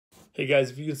Hey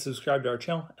guys, if you could subscribe to our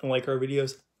channel and like our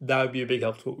videos, that would be a big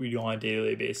help to what we do on a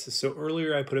daily basis. So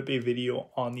earlier I put up a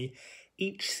video on the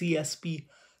HCSB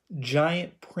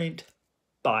giant print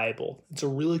Bible. It's a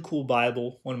really cool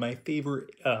Bible, one of my favorite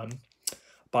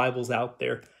Bibles out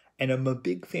there. And I'm a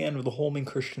big fan of the Holman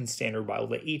Christian Standard Bible,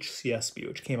 the HCSB,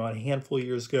 which came out a handful of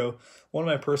years ago. One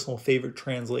of my personal favorite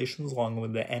translations, along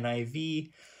with the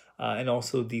NIV, and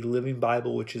also the Living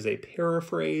Bible, which is a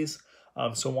paraphrase.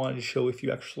 So I wanted to show if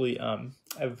you actually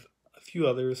have a few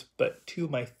others, but two of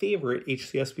my favorite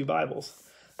HCSB Bibles.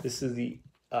 This is the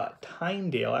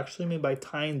Tyndale, actually made by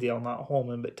Tyndale, not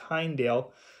Holman, but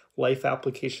Tyndale Life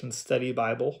Application Study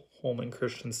Bible, Holman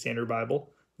Christian Standard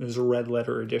Bible. This is a red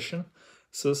letter edition.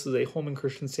 So this is a Holman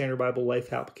Christian Standard Bible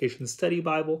Life Application Study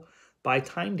Bible by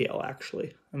Tyndale,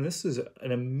 actually. And this is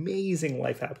an amazing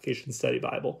Life Application Study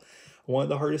Bible. One of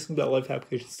the hardest things about Life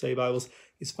Application Study Bibles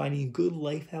is finding a good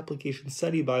Life Application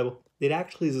Study Bible that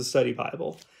actually is a study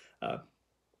Bible.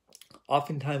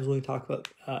 Oftentimes when we talk about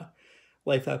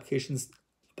Life Applications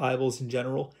Bibles in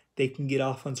general, they can get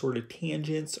off on sort of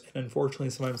tangents, and unfortunately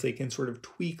sometimes they can sort of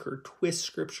tweak or twist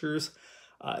scriptures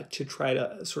to try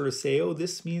to sort of say, oh,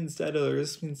 this means da-da, or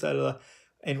this means da-da,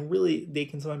 and really they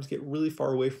can sometimes get really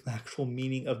far away from the actual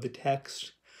meaning of the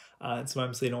text, and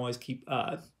sometimes they don't always keep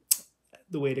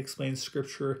the way it explains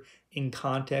scripture in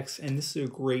context. And this is a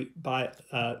great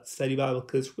study Bible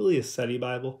because it's really a study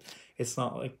Bible. It's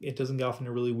not like, it doesn't go off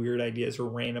into really weird ideas or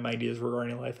random ideas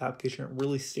regarding life application. It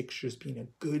really sticks to just being a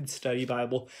good study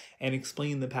Bible and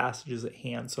explaining the passages at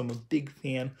hand. So I'm a big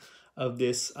fan of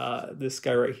this this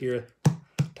guy right here,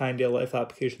 Tyndale Life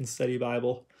Application Study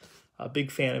Bible. A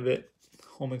big fan of it.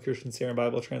 Holman Christian Standard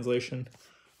Bible translation,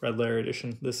 red letter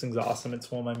edition. This thing's awesome. It's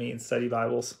one of my main study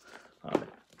Bibles.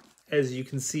 As you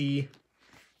can see,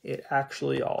 it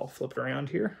actually, I'll flip it around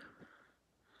here.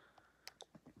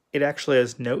 It actually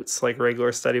has notes like a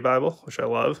regular study Bible, which I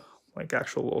love, like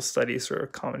actual little studies or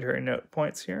commentary note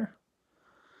points here.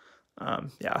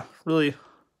 Yeah, really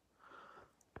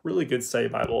good study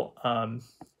Bible.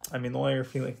 I mean, the only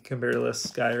thing that can compare to this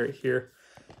guy right here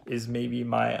is maybe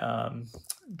my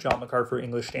John MacArthur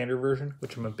English Standard Version,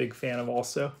 which I'm a big fan of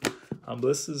also. But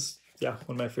this is, yeah,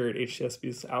 one of my favorite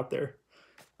HCSBs out there.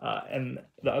 And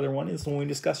the other one is the one we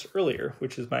discussed earlier,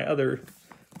 which is my other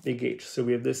big H. So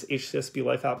we have this HCSB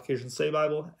Life Application Study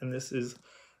Bible, and this is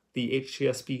the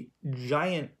HCSB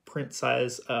giant print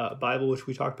size Bible, which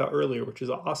we talked about earlier, which is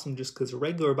awesome just because a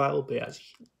regular Bible, but it has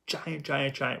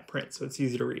giant print, so it's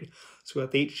easy to read. So we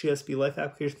got the HCSB Life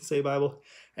Application Study Bible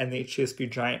and the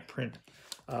HCSB giant print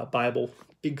Bible.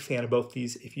 Big fan of both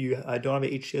these. If you don't have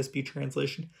an HCSB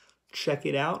translation, check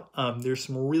it out. There's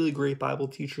some really great Bible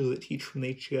teachers that teach from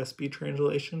the HCSB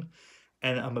translation,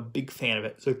 and I'm a big fan of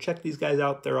it. So check these guys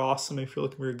out. They're awesome if you're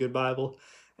looking for a good Bible.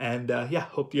 And yeah,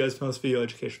 hope you guys found this video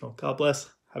educational. God bless.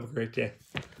 Have a great day.